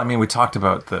 Well, we talked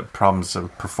about the problems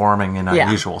of performing in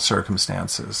unusual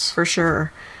circumstances. For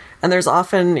sure. And there's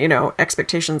often,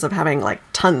 expectations of having like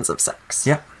tons of sex.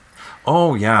 Yeah.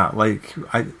 Oh, yeah. Like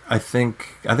I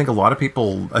think a lot of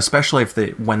people, especially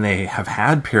when they have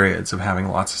had periods of having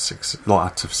lots of sex,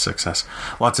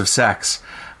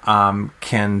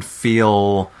 can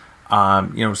feel...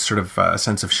 sort of a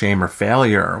sense of shame or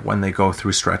failure when they go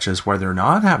through stretches where they're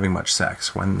not having much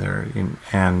sex, when they're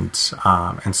and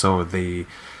so the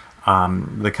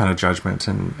kind of judgment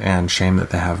and shame that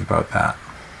they have about that.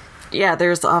 Yeah,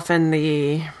 there's often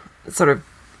the sort of...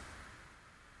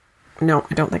 No,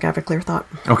 I don't think I have a clear thought.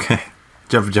 Okay.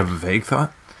 Do you have a vague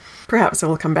thought? Perhaps it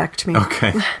will come back to me.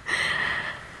 Okay.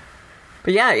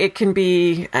 But yeah, it can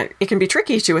be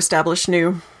tricky to establish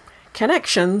new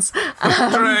connections.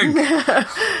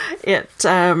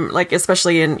 Like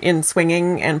especially in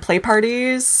swinging and play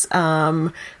parties,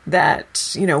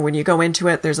 that when you go into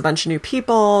it, there's a bunch of new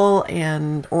people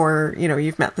or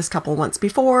you've met this couple once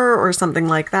before or something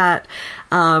like that.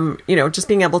 Just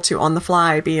being able to on the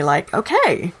fly be like,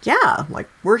 okay, yeah, like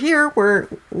we're here,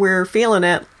 we're feeling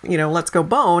it, let's go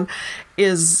bone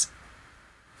is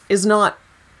not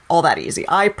all that easy.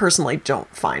 I personally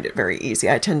don't find it very easy.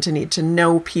 I tend to need to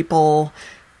know people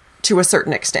to a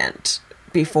certain extent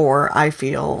before I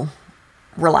feel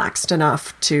relaxed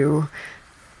enough to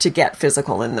get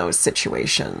physical in those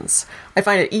situations. I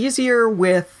find it easier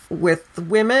with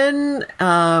women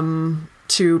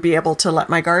to be able to let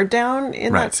my guard down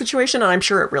in that situation, and I'm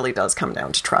sure it really does come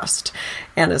down to trust.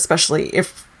 And especially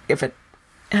if it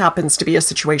happens to be a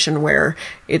situation where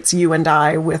it's you and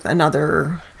I with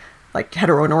another like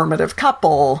heteronormative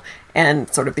couple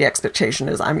and sort of the expectation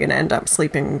is I'm going to end up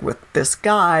sleeping with this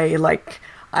guy, like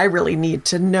I really need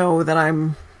to know that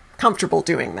I'm comfortable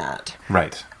doing that.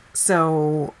 Right.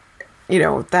 So,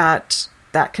 that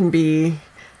can be,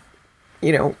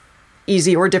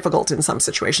 easy or difficult in some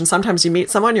situations. Sometimes you meet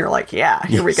someone, you're like, yeah,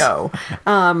 here we go.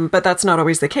 But that's not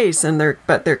always the case. And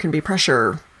there can be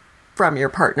pressure from your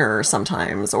partner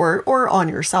sometimes, or on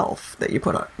yourself that you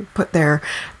put there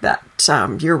that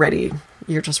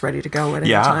you're just ready to go at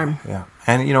any time. Yeah.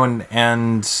 And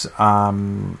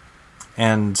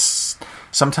and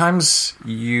sometimes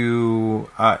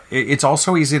it's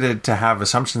also easy to have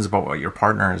assumptions about what your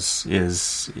partner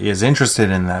is interested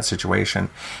in that situation,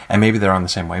 and maybe they're on the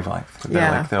same wavelength.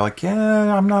 They're like,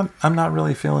 yeah, I'm not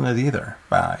really feeling it either,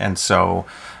 and so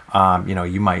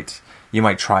you might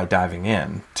try diving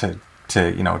in to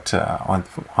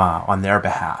on their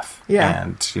behalf. Yeah.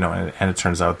 And it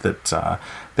turns out that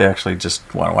they actually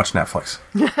just want to watch Netflix.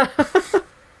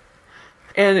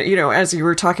 And, as you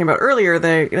were talking about earlier,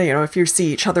 if you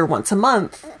see each other once a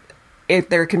month,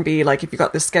 there can be, like, if you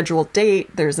got this scheduled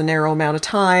date, there's a narrow amount of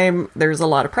time, there's a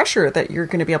lot of pressure that you're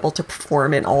going to be able to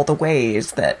perform in all the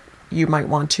ways that you might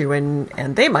want to,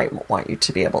 and they might want you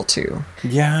to be able to.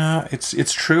 Yeah,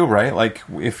 it's true, right? Like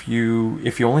if you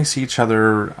only see each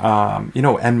other,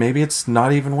 and maybe it's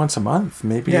not even once a month,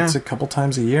 maybe it's a couple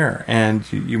times a year, and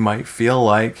you might feel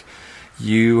like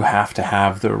you have to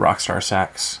have the rock star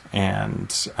sex,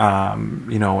 and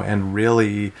and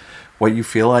really what you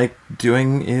feel like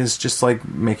doing is just like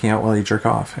making out while you jerk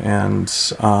off, and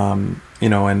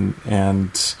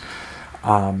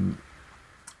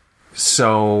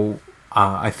So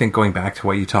I think going back to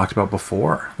what you talked about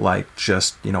before, like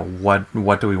just, what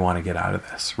do we want to get out of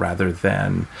this rather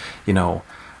than,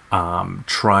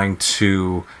 trying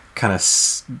to kind of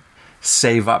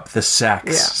save up the sex.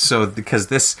 Yeah. So because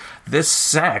this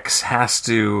sex has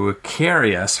to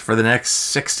carry us for the next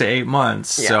 6 to 8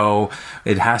 months. Yeah. So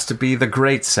it has to be the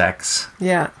great sex.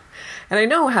 Yeah. And I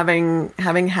know having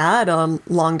had a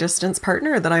long distance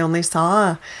partner that I only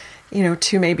saw,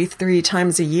 2, maybe 3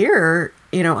 times a year,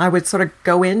 I would sort of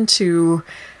go into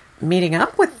meeting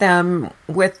up with them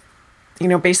with,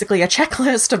 basically a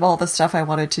checklist of all the stuff I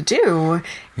wanted to do.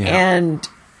 Yeah. And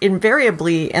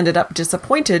invariably ended up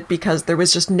disappointed because there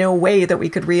was just no way that we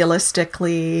could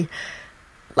realistically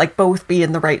both be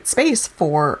in the right space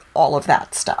for all of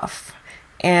that stuff.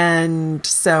 And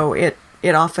so it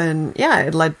often,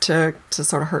 it led to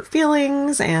sort of hurt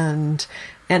feelings, and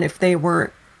if they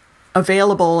weren't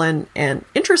available and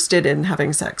interested in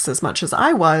having sex as much as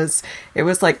I was, it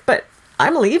was like, but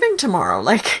I'm leaving tomorrow.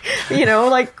 We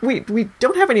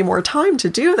don't have any more time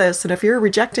to do this. And if you're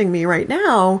rejecting me right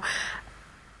now,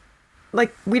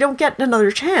 we don't get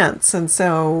another chance. And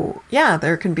so,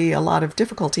 there can be a lot of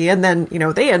difficulty. And then,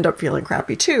 they end up feeling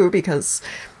crappy too, because,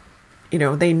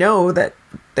 they know that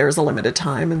there's a limited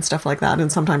time and stuff like that.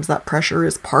 And sometimes that pressure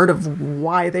is part of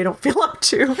why they don't feel up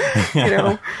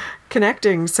to,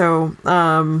 connecting. So,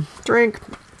 drink.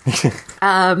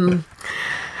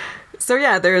 So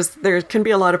there can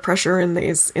be a lot of pressure in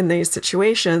these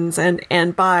situations,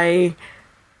 and by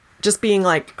just being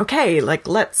like, okay,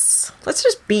 let's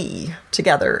just be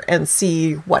together and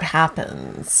see what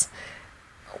happens.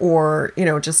 Or,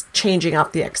 just changing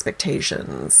up the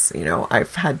expectations.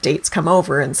 I've had dates come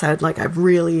over and said, I've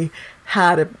really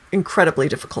had an incredibly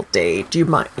difficult day. Do you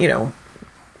mind,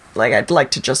 I'd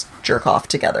like to just jerk off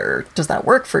together. Does that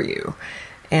work for you?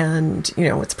 And,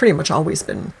 it's pretty much always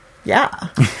been,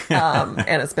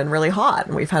 and it's been really hot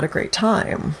and we've had a great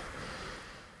time.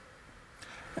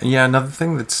 Yeah, another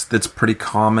thing that's pretty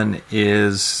common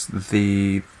is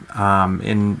the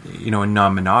in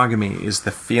non-monogamy is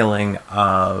the feeling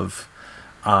of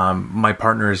my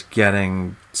partner is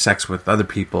getting sex with other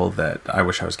people that I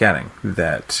wish I was getting.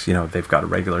 That they've got a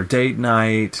regular date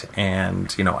night,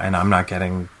 and and I'm not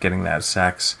getting that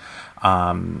sex,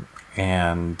 and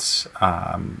that's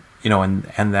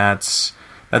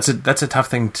a tough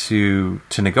thing to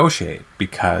negotiate,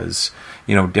 because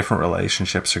different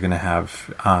relationships are going to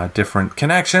have different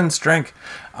connections. Drink,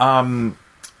 but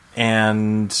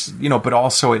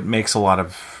also it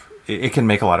can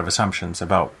make a lot of assumptions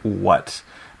about what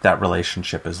that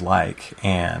relationship is like,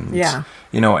 and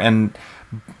in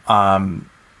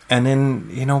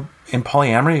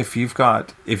polyamory, if you've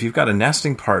got a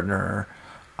nesting partner,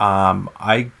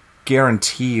 I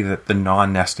guarantee that the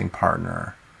non-nesting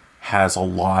partner has a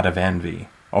lot of envy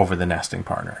over the nesting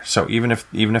partner. So even if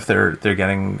they're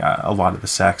getting a lot of the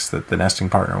sex that the nesting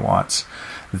partner wants,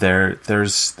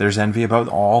 there's envy about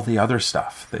all the other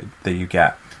stuff that you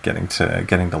getting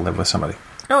to live with somebody.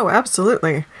 Oh,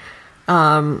 absolutely.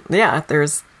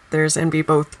 There's envy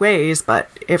both ways, but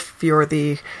if you're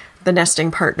the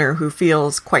nesting partner who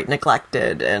feels quite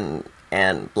neglected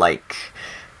and like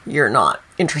you're not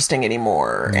interesting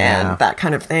anymore and that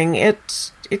kind of thing, it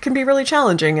can be really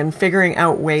challenging, and figuring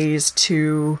out ways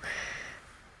to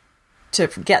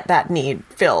get that need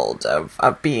filled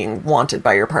of being wanted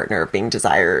by your partner, of being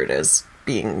desired, as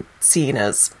being seen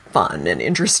as fun and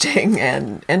interesting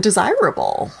and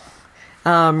desirable,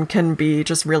 can be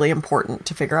just really important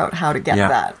to figure out how to get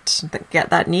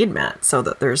that need met, so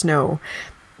that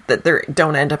there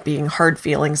don't end up being hard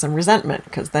feelings and resentment,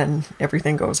 because then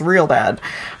everything goes real bad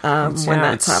when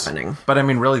that's happening. But I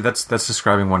mean, really, that's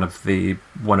describing one of the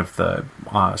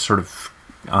sort of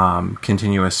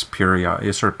continuous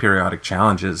periodic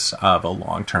challenges of a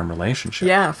long-term relationship.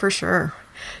 Yeah, for sure.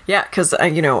 Yeah, because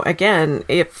again,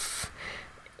 if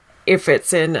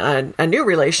it's in a new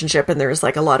relationship and there's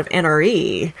a lot of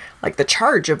NRE, the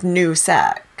charge of new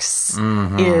sex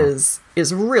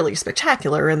is really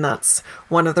spectacular, and that's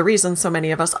one of the reasons so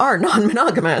many of us are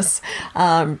non-monogamous,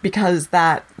 because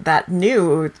that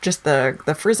new, just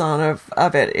the frisson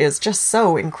of it is just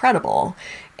so incredible,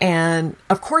 and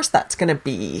of course that's going to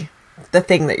be the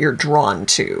thing that you're drawn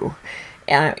to,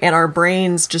 and our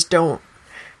brains just don't.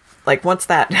 Once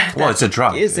that it's a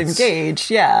drug is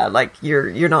engaged,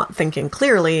 you're not thinking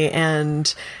clearly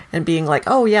and being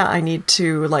oh yeah, I need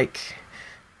to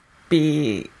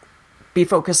be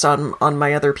focused on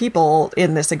my other people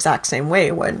in this exact same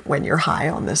way when you're high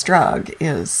on this drug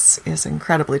is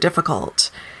incredibly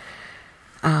difficult,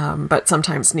 but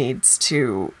sometimes needs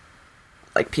to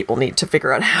like people need to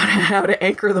figure out how to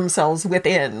anchor themselves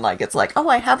within. Like, it's like, oh,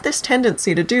 I have this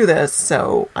tendency to do this,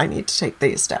 so I need to take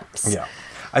these steps. Yeah.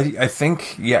 I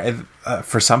think,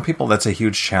 for some people, that's a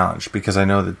huge challenge, because I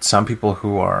know that some people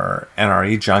who are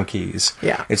NRE junkies,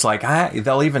 it's like,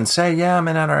 they'll even say, yeah, I'm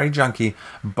an NRE junkie,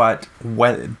 but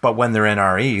when they're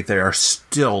NRE, they are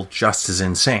still just as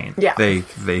insane. Yeah.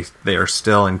 They are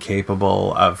still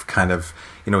incapable of kind of,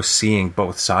 seeing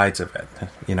both sides of it,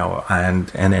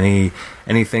 and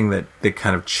anything that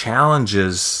kind of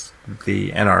challenges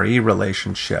the NRE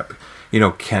relationship,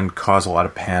 can cause a lot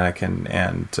of panic and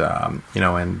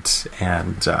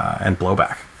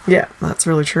blowback. Yeah, that's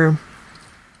really true.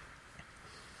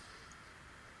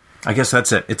 I guess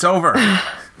that's it. It's over.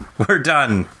 We're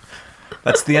done.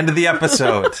 That's the end of the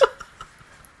episode.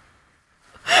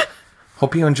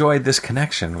 Hope you enjoyed this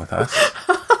connection with us.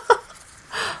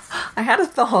 I had a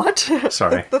thought.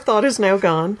 Sorry. The thought is now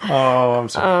gone. Oh, I'm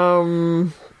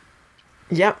sorry.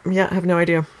 Yeah, I have no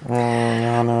idea.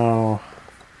 Oh, no.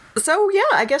 So, yeah,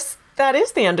 I guess that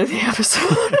is the end of the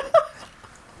episode.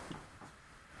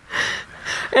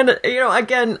 And,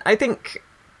 again, I think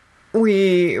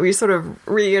we sort of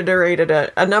reiterated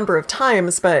a number of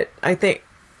times, but I think,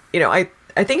 I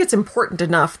think it's important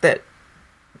enough that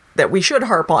we should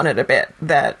harp on it a bit,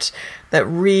 that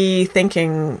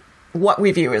rethinking what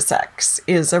we view as sex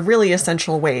is a really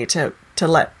essential way to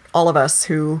let all of us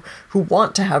who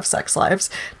want to have sex lives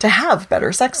to have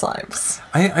better sex lives.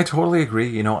 I totally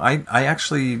agree. I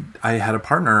had a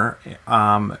partner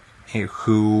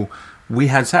who we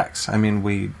had sex. I mean,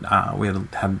 we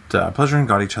had pleasure and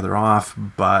got each other off,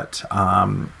 but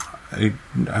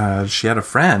she had a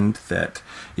friend that,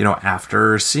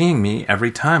 after seeing me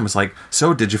every time was like,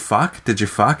 so did you fuck? Did you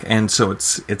fuck? And so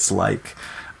it's like,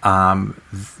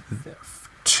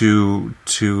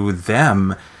 to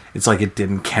them, it's like it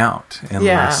didn't count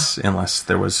unless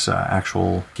there was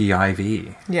actual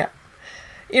PIV. Yeah.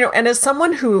 And as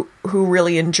someone who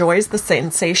really enjoys the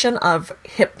sensation of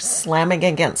hips slamming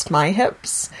against my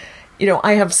hips,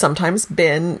 I have sometimes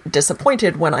been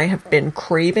disappointed when I have been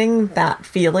craving that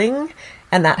feeling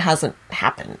and that hasn't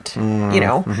happened,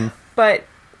 Mm-hmm. But,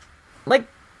 like,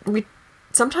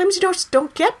 sometimes you just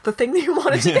don't get the thing that you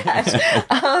wanted to get.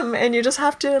 And you just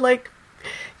have to, like,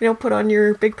 put on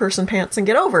your big person pants and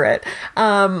get over it.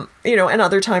 And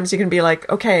other times you can be like,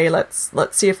 okay, let's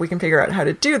see if we can figure out how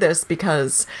to do this,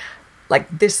 because, like,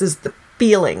 this is the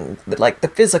feeling, like the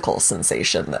physical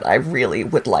sensation that I really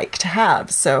would like to have.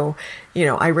 So,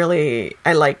 I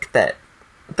like that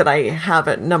I have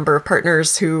a number of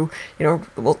partners who,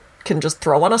 can just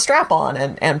throw on a strap on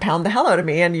and pound the hell out of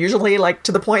me, and usually, like,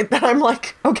 to the point that I'm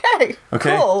like, okay.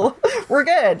 Cool, we're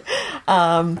good.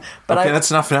 But that's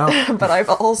enough now. But I've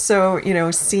also,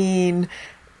 seen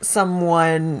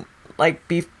someone, like,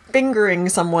 be fingering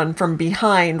someone from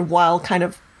behind while kind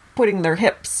of putting their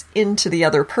hips into the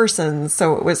other person,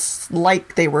 so it was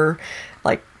like they were,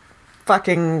 like,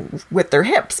 fucking with their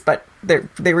hips, but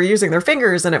they were using their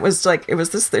fingers, and it was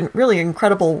this really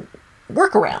incredible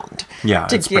workaround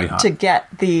to get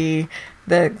the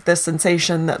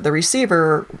sensation that the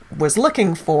receiver was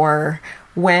looking for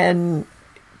when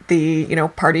the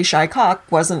party shy cock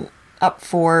wasn't up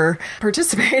for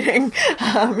participating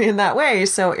in that way.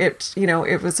 So it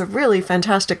was a really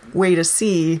fantastic way to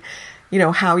see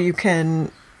how you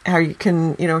can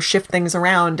shift things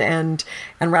around, and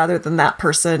rather than that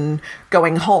person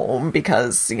going home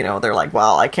because they're like,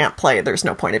 well, I can't play, there's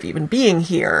no point of even being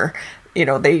here.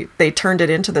 They turned it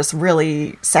into this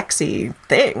really sexy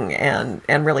thing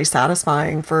and really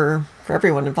satisfying for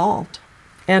everyone involved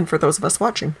and for those of us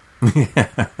watching.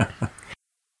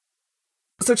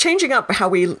 So changing up how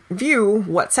we view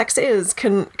what sex is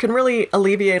can really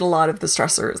alleviate a lot of the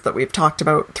stressors that we've talked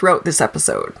about throughout this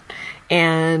episode.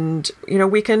 And,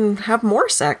 we can have more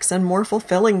sex and more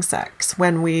fulfilling sex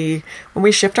when we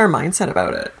shift our mindset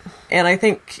about it. And I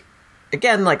think,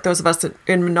 again, like those of us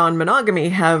in non-monogamy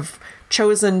have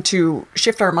chosen to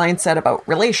shift our mindset about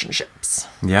relationships.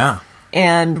 Yeah.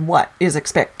 And what is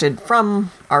expected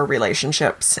from our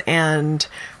relationships and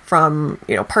from,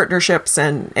 partnerships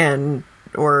and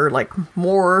or like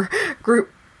more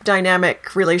group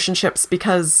dynamic relationships,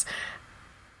 because,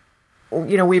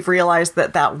 we've realized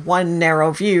that one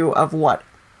narrow view of what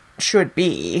should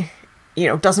be,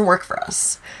 doesn't work for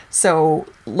us. So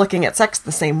looking at sex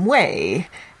the same way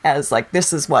as like,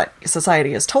 this is what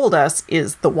society has told us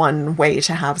is the one way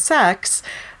to have sex,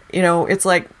 it's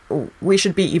like we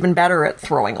should be even better at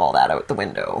throwing all that out the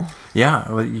window.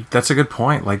 Yeah, that's a good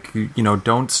point. Like,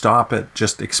 don't stop at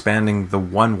just expanding the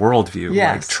one worldview.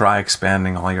 Yes. Like, try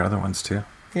expanding all your other ones too.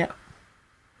 Yeah.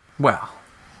 Well,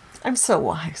 I'm so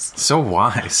wise. So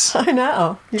wise. I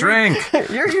know. Drink!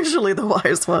 You're usually the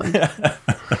wise one. I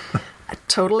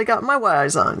totally got my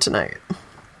wise on tonight.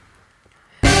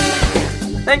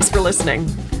 Thanks for listening.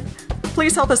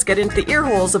 Please help us get into the ear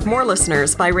holes of more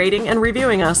listeners by rating and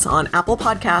reviewing us on Apple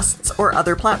Podcasts or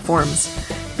other platforms.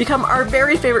 Become our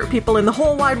very favorite people in the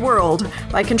whole wide world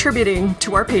by contributing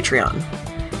to our Patreon.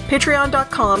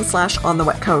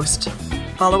 Patreon.com/OnTheWetCoast.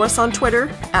 Follow us on Twitter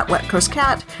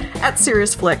 @WetCoastCat,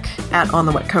 @SeriousFlick,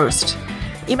 @OnTheWetCoast.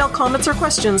 Email comments or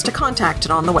questions to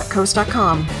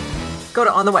contact@OnTheWetCoast.com. Go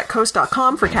to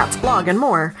OnTheWetCoast.com for Cat's blog and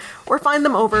more, or find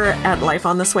them over at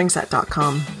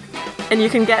LifeOnTheSwingSet.com. And you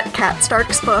can get Cat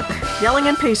Stark's book, Yelling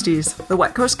and Pasties, The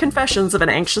Wet Coast Confessions of an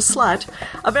Anxious Slut,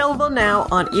 available now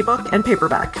on ebook and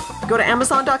paperback. Go to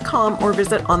Amazon.com or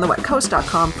visit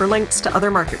OnTheWetCoast.com for links to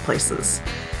other marketplaces.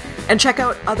 And check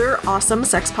out other awesome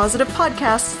sex-positive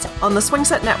podcasts on the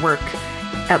Swingset Network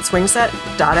at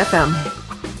swingset.fm.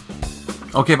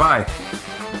 Okay, bye.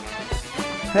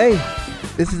 Hey,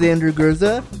 this is Andrew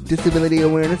Gurza, Disability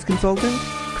Awareness Consultant,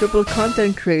 crippled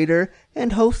content creator,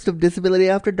 and host of Disability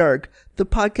After Dark, the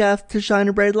podcast to shine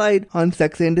a bright light on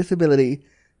sex and disability.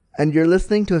 And you're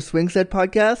listening to a Swingset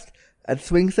podcast at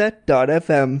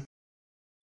swingset.fm.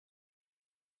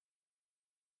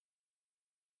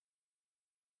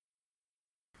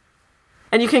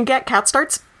 And you can get Cat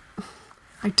Starts.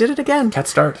 I did it again. Cat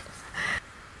Start.